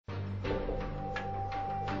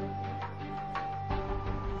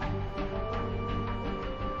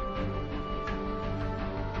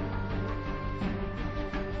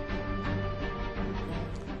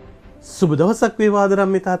සුබ දවසක් වේවා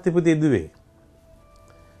ආදරම් මේ තාත්තේ පුතේ දුවේ.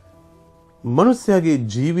 මනුස්සයාගේ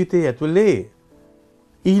ජීවිතයේ ඇතුලේ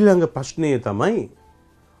ඊළඟ ප්‍රශ්නය තමයි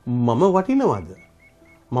මම වටිනවද?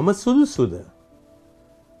 මම සුදුසුද?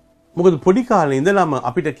 මොකද පොඩි කාලේ ඉඳලම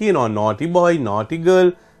අපිට කියනවා naughty boy, naughty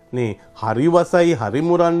girl නේ, හරි වසයි, හරි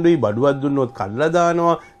මුරණ්ඩුයි, බඩුවක් දුන්නොත් කල්ලා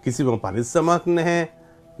දානවා, කිසිම පරිස්සමක් නැහැ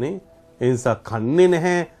නේ. ඒ නිසා කන්නේ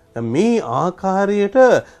නැහැ. මේ ආකාරයට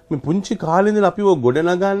මේ පුංචි කාලේ ඉඳලා අපිව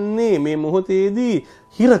ගොඩනගන්නේ මේ මොහොතේදී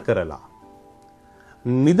හිර කරලා.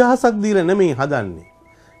 නිදහසක් දීලා නෙමෙයි හදන්නේ.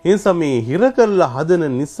 ඒ නිසා මේ හිර කරලා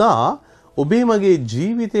හදන නිසා ඔබේ මගේ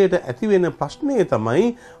ජීවිතයට ඇති වෙන ප්‍රශ්නය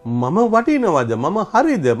තමයි මම වටිනවද? මම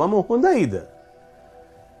හරිද? මම හොඳයිද?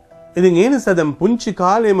 ඉතින් ඒ නිසා දැන් පුංචි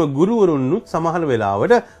කාලේම ගුරුවරුන්නුත් සමහර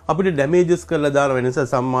වෙලාවට අපිට ඩැමේජස් කරලා දාන වෙනස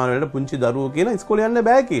සම්මාන වලට පුංචි දරුවෝ කියන ඉස්කෝලේ යන්න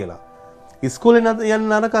බෑ කියලා. ඉස්කෝලේ යන්න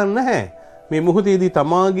නරක නැහැ. මේ මොහොතේදී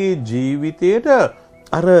තමාගේ ජීවිතයට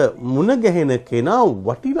අර මුණ ගැහෙන කෙනා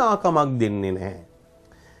වටිනාකමක් දෙන්නේ නැහැ.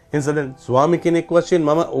 එනිසා දැන් ස්වාමි කෙනෙක් වශයෙන්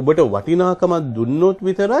මම ඔබට වටිනාකමක් දුන්නොත්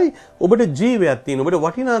විතරයි ඔබට ජීවයක් තියෙන. ඔබට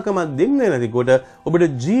වටිනාකමක් දෙන්නේ නැතිකොට ඔබට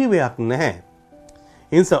ජීවයක් නැහැ.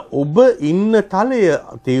 එනිසා ඔබ ඉන්න තලය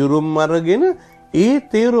තීරුම් අරගෙන ඒ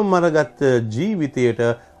තීරුම් අරගත් ජීවිතයට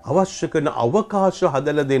අවශ්‍ය කරන අවකාශ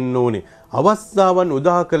හදලා දෙන්න ඕනේ. අවස්ථාවන්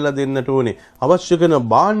උදා කරලා දෙන්නට ඕනේ. අවශ්‍ය කරන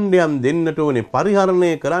භාණ්ඩයන් දෙන්නට ඕනේ.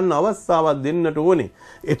 පරිහරණය කරන්න අවස්ථාවක් දෙන්නට ඕනේ.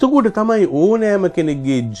 එතකොට තමයි ඕනෑම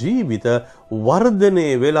කෙනෙක්ගේ ජීවිත වර්ධනය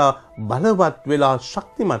වෙලා බලවත් වෙලා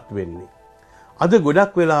ශක්තිමත් වෙන්නේ. අද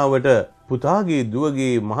ගොඩක් වෙලාවට පුතාගේ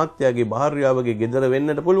දුවගේ මහත්තයාගේ භාර්යාවගේ ගෙදර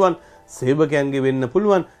වෙන්නට පුළුවන්, සේවකයන්ගේ වෙන්න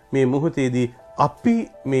පුළුවන්. මේ මොහොතේදී අපි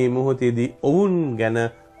මේ මොහොතේදී ඔවුන් ගැන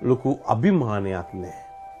ලොකු අභිමානයක් නැහැ.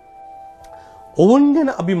 ඔවුන් ගැන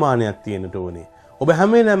අභිමානයක් තියෙන්නට ඕනේ. ඔබ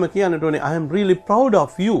හැම වෙලාවෙම කියන්නට ඕනේ I am really proud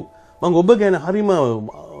of you. මම ඔබ ගැන හරිම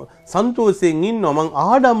සන්තෝෂයෙන් ඉන්නවා. මම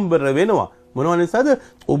ආඩම්බර වෙනවා. මොනවා නිසාද?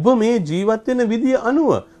 ඔබ මේ ජීවත් වෙන විදිය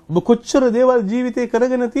අනුව ඔබ කොච්චර දේවල් ජීවිතේ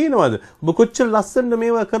කරගෙන තියෙනවද? ඔබ කොච්චර ලස්සනට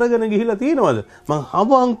මේවා කරගෙන ගිහිලා තියෙනවද? මං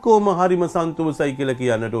අවංකවම හරිම සන්තෝෂයි කියලා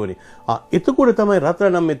කියන්නට ඕනේ. එතකොට තමයි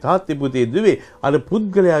රත්තරන් මේ තාත්තේ පුතේ දුවේ අර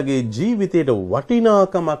පුද්ගලයාගේ ජීවිතයට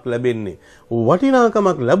වටිනාකමක් ලැබෙන්නේ.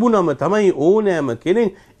 වටිනාකමක් ලැබුණම තමයි ඕනෑම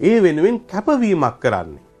කෙනෙක් ඒ වෙනුවෙන් කැපවීමක්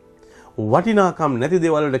කරන්නේ. වටිනාකම් නැති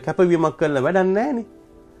දේවල් වලට කැපවීමක් කරන්න වැඩක් නැහැනේ.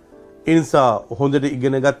 ඒ නිසා හොඳට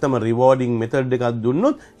ඉගෙන ගත්තම රිවෝඩින් මෙතඩ් එකක්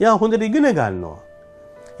දුන්නොත් එයා හොඳට ඉගෙන ගන්නවා.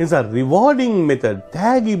 ඒ නිසා රිවෝඩින් මෙතඩ්,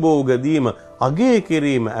 තෑගි භෝග දීම, අගය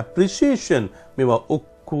කිරීම, ඇප්‍රීෂিয়েෂන් මේවා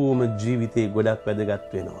ඔක්කොම ජීවිතේ ගොඩක්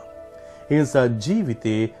වැදගත් වෙනවා. ඒ නිසා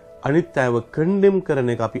ජීවිතේ අනිත් අයව කන්ඩෙම් කරන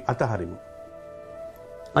එක අපි අතහරිමු.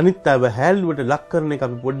 අනිත් අයව හැල්ලුවට ලක් කරන එක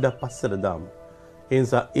අපි පොඩ්ඩක් පස්සට දාමු. ඒ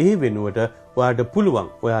නිසා ඒ වෙනුවට ඔයාට පුළුවන්,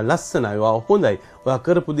 ඔයා ලස්සනයි, ඔයා හොඳයි, ඔයා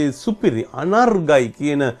කරපු දේ සුපිරි, අනර්ගයි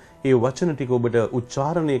කියන ඒ වචන ටික ඔබට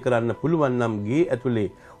උච්චාරණය කරන්න පුළුවන් නම් ගේ ඇතුලේ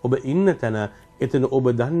ඔබ ඉන්න තැන එතන ඔබ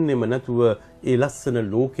දන්නේම නැතුව ඒ ලස්සන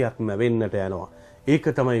ලෝකයක්ම වෙන්නට යනවා. ඒක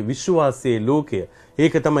තමයි විශ්වාසයේ ලෝකය.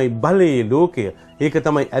 ඒක තමයි බලයේ ලෝකය. ඒක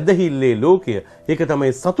තමයි ඇදහිල්ලේ ලෝකය. ඒක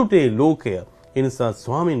තමයි සතුටේ ලෝකය. ඒ නිසා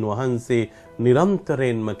ස්වාමින් වහන්සේ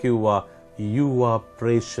නිරන්තරයෙන්ම කිව්වා you are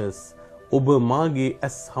precious. ඔබ මාගේ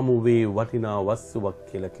ඇස් හමුවේ වටිනා වස්තුවක්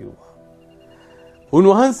කියලා කිව්වා.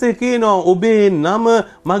 උන්වහන්සේ කියනවා ඔබේ නම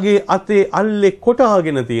මගේ අතේ අල්ලේ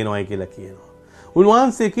කොටාගෙන තියෙනවායි කියලා කියනවා.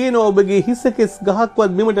 උන්වහන්සේ කියනවා ඔබගේ හිසකෙස්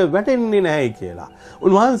ගහක්වත් බිමට වැටෙන්නේ නැහැ කියලා.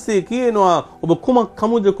 උන්වහන්සේ කියනවා ඔබ කුමක්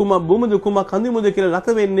කමුද කුමක් බොමුද කුමක් කඳිමුද කියලා නැත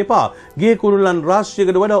වෙන්න එපා. ගේ කුරුල්ලන්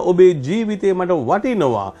රාශියකට වඩා ඔබේ ජීවිතේ මට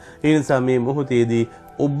වටිනවා. ඒ නිසා මේ මොහොතේදී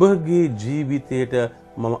ඔබගේ ජීවිතයට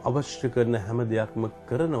මම අවශ්‍ය කරන හැම දෙයක්ම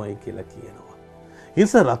කරනවායි කියලා කියනවා.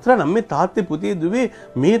 නිසා රත්තරන් මේ තාත්තේ පුතේ දුවේ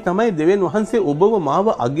මේ තමයි දෙවියන් වහන්සේ ඔබව මාව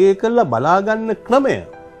අගය කරලා බලා ගන්න ක්‍රමය.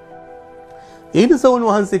 ඒ නිසා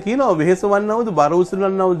උන්වහන්සේ කියනවා වෙහෙසවන්නවද බර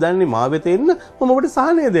උසුලන්නවද දැන්නේ මා වෙත එන්න මම ඔබට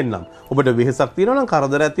සහනය දෙන්නම්. ඔබට වෙහෙසක් තියෙනවා නම්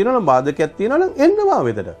කරදරයක් තියෙනවා නම් බාධකයක් තියෙනවා නම් එන්න මා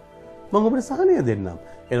වෙතට. මම ඔබට සහනය දෙන්නම්.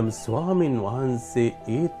 එනම් ස්වාමින් වහන්සේ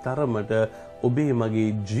ඒ තරමට ඔබේ මගේ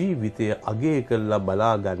ජීවිතය අගය කරලා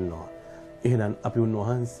බලා ගන්නවා. එහෙනම් අපි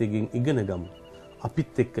උන්වහන්සේගෙන් ඉගෙන ගමු.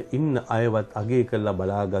 අපිත් එක්ක ඉන්න අයවත් අගය කරලා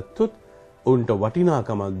බලාගත්තොත් ඔවුන්ට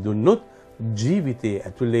වටිනාකමක් දුන්නොත් ජීවිතයේ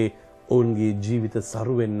ඇතුලේ ඔවුන්ගේ ජීවිත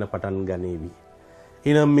සරු වෙන්න පටන් ගනීවි.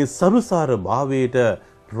 එනම් මේ සරුසාර භාවයට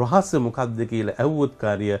රහස මොකක්ද කියලා ඇහුවොත්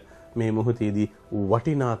කාර්ය මේ මොහොතේදී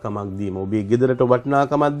වටිනාකමක් දීම. ඔබේ ගෙදරට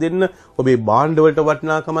වටිනාකමක් දෙන්න, ඔබේ භාණ්ඩ වලට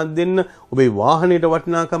වටිනාකමක් දෙන්න, ඔබේ වාහනයට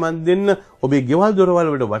වටිනාකමක් දෙන්න, ඔබේ ගෙවල්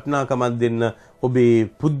දොරවල් වලට වටිනාකමක් දෙන්න, ඔබේ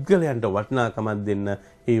පුද්ගලයන්ට වටිනාකමක් දෙන්න.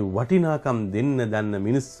 ඒ වටිනාකම් දෙන්න දන්න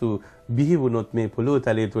මිනිස්සු බිහි වුණොත් මේ පොළොව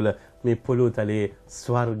තලයේ තුල මේ පොළොව තලයේ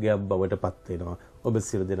ස්වර්ගයක් බවට පත් වෙනවා. ඔබ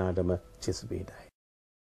සියලු දෙනාටම චෙසු බීඩයි.